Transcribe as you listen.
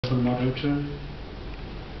Honorable Moderator,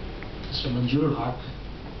 Mr. Manjurul Haq,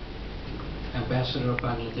 Ambassador of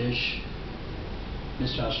Bangladesh,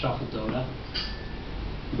 Mr. Ashrafuddaula,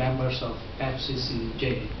 members of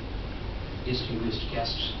FCCJ, distinguished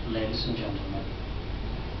guests, ladies and gentlemen.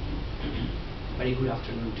 Very good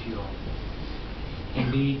afternoon to you all.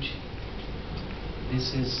 Indeed,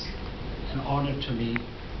 this is an honor to me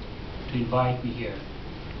to invite me here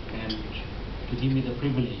and to give me the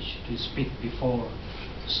privilege to speak before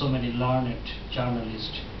so many learned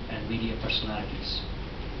journalists and media personalities.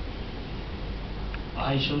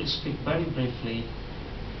 I shall speak very briefly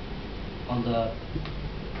on the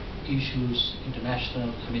issues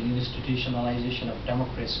institutionalization of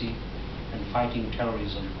democracy and fighting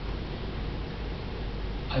terrorism.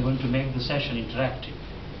 I want to make the session interactive.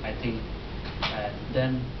 I think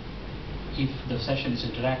then if the session is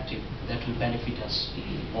interactive, that will benefit us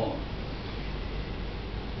more.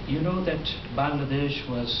 You know that Bangladesh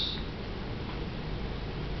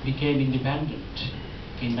became independent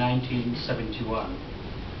in 1971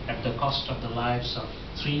 at the cost of the lives of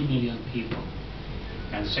 3 million people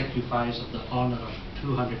and sacrifice of the honor of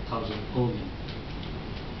 200,000 women.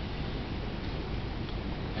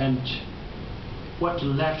 And what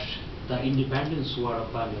led the independence war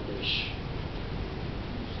of Bangladesh?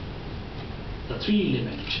 The three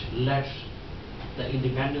elements led the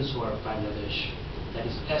independence war of Bangladesh. That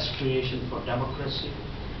is aspiration for democracy,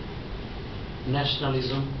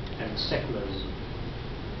 nationalism, and secularism.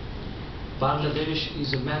 Bangladesh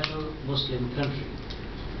is a major Muslim country.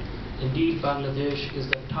 Indeed, Bangladesh is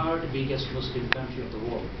the third biggest Muslim country of the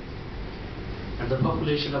world. And the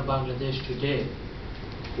population of Bangladesh today,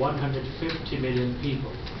 150 million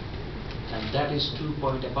people. And that is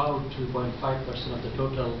about 2.5% of the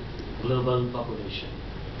total global population.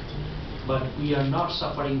 But we are not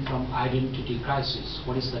suffering from identity crisis,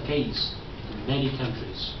 what is the case in many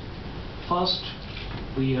countries. First,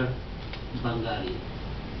 we are Bengali,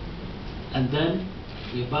 and then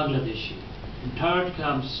we are Bangladeshi. And third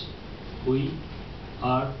comes, we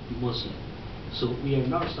are Muslim. So we are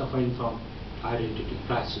not suffering from identity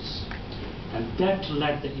crisis. And that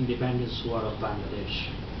led the independence war of Bangladesh.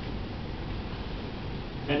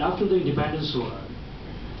 And after the independence war,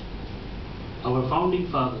 our founding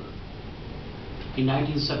father, in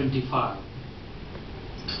 1975,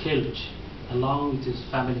 killed, along with his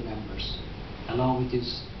family members, along with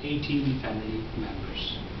his 18 family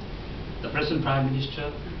members, the present Prime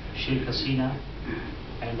Minister, Sheikh Hasina,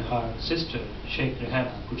 and her sister, Sheikh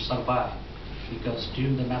Rehana, could survive because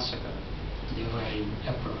during the massacre, they were in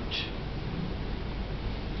abroad.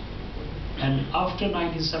 And after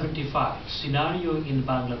 1975, scenario in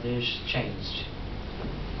Bangladesh changed.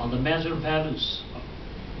 On the major values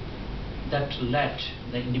that led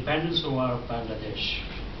the independence war of Bangladesh.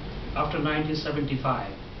 After 1975,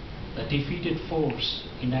 the defeated force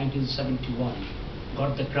in 1971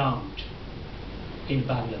 got the ground in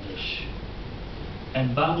Bangladesh.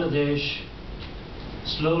 And Bangladesh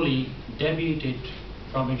slowly deviated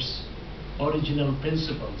from its original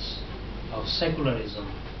principles of secularism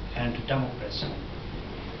and democracy.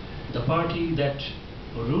 The party that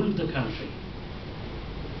ruled the country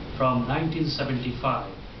from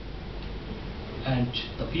 1975 and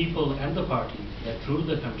the people and the party that ruled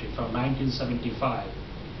the country from 1975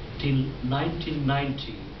 till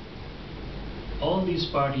 1990, all these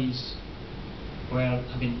parties were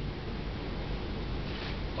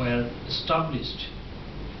established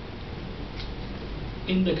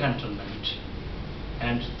in the cantonment,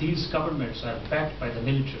 and these governments are backed by the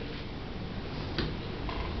military.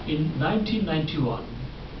 In 1991,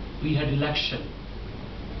 we had election,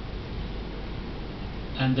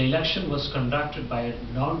 and the election was conducted by a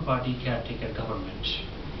non-party caretaker government.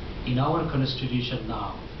 In our constitution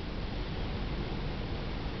now,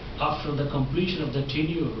 after the completion of the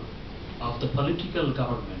tenure of the political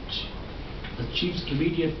government, the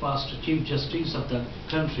immediate past Chief Justice of the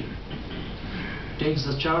country takes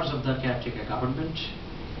the charge of the caretaker government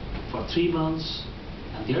for 3 months,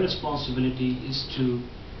 and their responsibility is to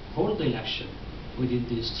hold the election within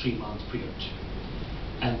this 3-month period.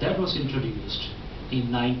 And that was introduced in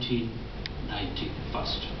 1990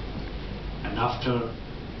 first. And after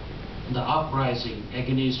the uprising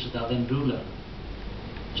against the then ruler,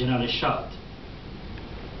 General Ershad,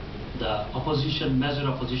 the major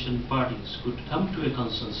opposition parties could come to a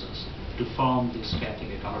consensus to form this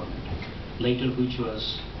caretaker government, later which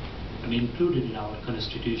was included in our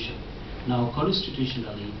constitution. Now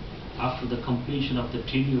constitutionally, after the completion of the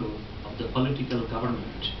tenure of the political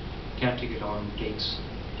government, caretaker government takes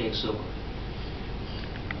over.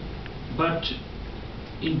 But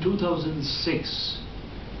in 2006,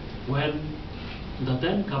 when the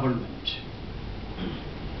then government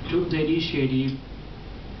took the initiative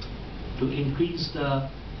to increase the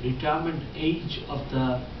retirement age of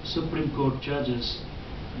the Supreme Court judges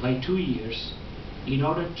by 2 years in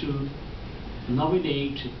order to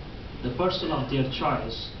nominate the person of their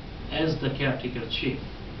choice as the caretaker chief.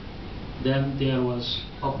 Then there was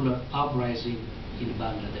popular uprising in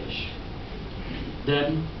Bangladesh.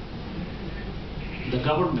 Then the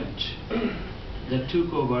government that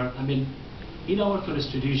took over, in our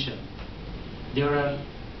constitution, there are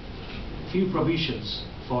few provisions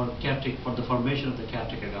for the formation of the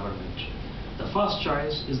caretaker government. The first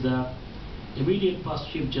choice is the immediate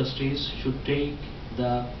past Chief Justice should take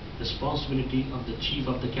the responsibility of the chief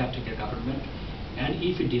of the caretaker government, and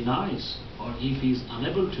if he denies or if he is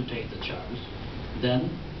unable to take the charge, then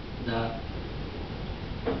the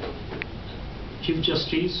Chief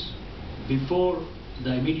Justice before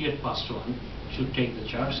the immediate past one should take the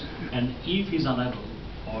charge, and if he is unable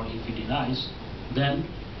or if he denies, then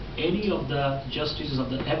any of the justices of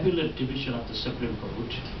the appellate division of the Supreme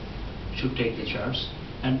Court should take the charge,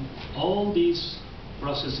 and all these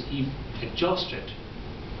processes, if exhausted,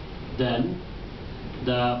 then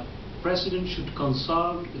the President should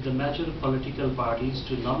consult with the major political parties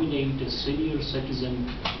to nominate a senior citizen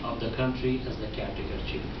of the country as the caretaker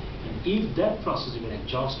chief. And if that process is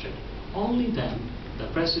exhausted, only then the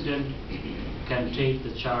President can take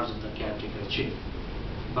the charge of the caretaker chief.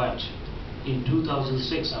 But in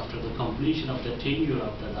 2006, after the completion of the tenure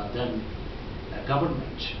of the then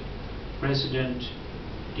government, President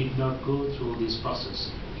did not go through this process.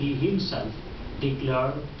 He himself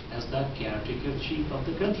declared as the caretaker chief of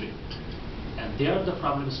the country. And there the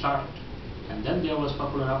problem started. And then there was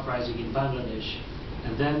popular uprising in Bangladesh,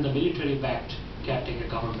 and then the military-backed caretaker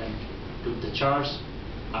government took the charge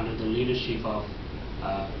under the leadership of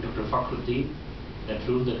Dr. Fakhruddin, that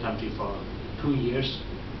ruled the country for 2 years,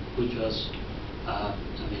 which was,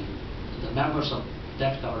 the members of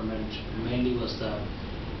that government mainly was the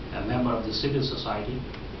member of the civil society,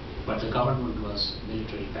 but the government was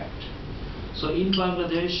military-backed. So in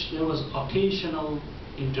Bangladesh, there was occasional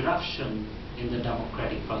interruption in the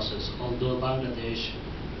democratic process, although Bangladesh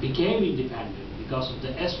became independent because of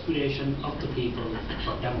the aspiration of the people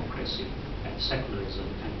for democracy and secularism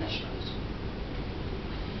and nationalism.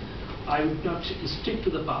 I would not stick to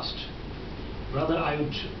the past. Rather, I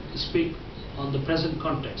would speak on the present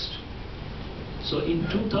context. So in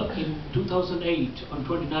 2008, on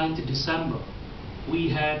 29th December, we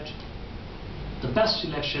had the best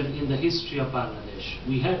election in the history of Bangladesh.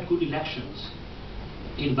 We had good elections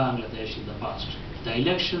in Bangladesh in the past. The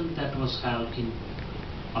election that was held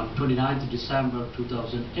on 29th December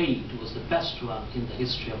 2008 was the best one in the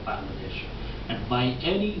history of Bangladesh. And by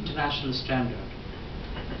any international standard,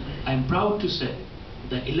 I am proud to say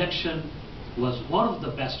the election was one of the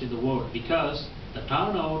best in the world, because the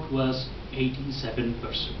turnout was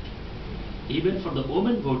 87%. Even for the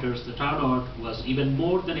women voters, the turnout was even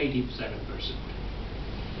more than 87%.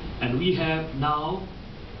 And we have now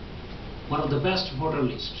one of the best voter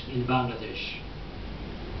lists in Bangladesh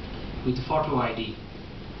with photo ID,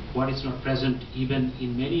 what is not present even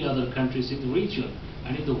in many other countries in the region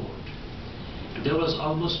and in the world. And there was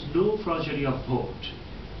almost no forgery of vote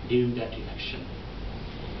during that election.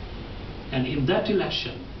 And in that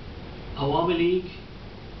election, Awami League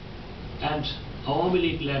and Awami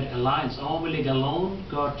League-led alliance, Awami League alone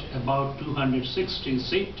got about 260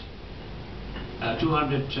 seats, around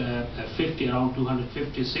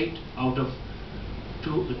 250 seats out of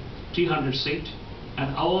 300 seats,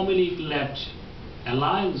 and Awami League-led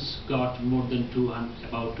alliance got more than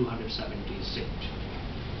about 270 seats.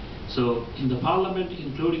 So in the parliament,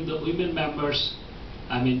 including the women members,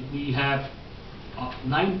 we have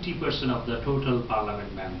 90% of the total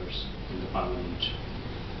parliament members in the parliament.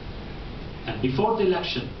 And before the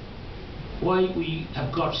election, why we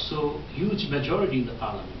have got so huge majority in the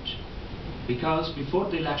parliament? Because before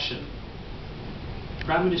the election,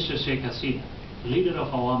 Prime Minister Sheikh Hasina, leader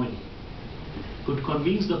of Awami League, could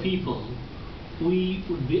convince the people we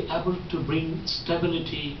would be able to bring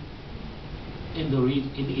stability in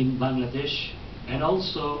Bangladesh, and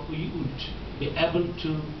also we would be able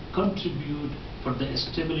to contribute for the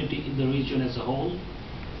stability in the region as a whole.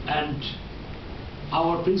 And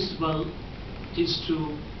our principle is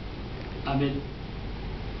to,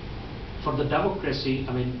 for the democracy,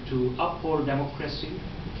 to uphold democracy,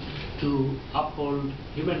 to uphold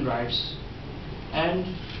human rights, and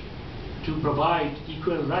to provide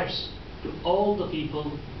equal rights to all the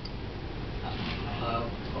people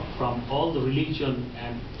from all the religion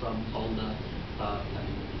and from all the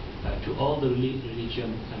to all the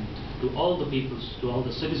religion and to all the peoples, to all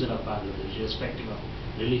the citizens of Bangladesh, irrespective of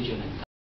religion and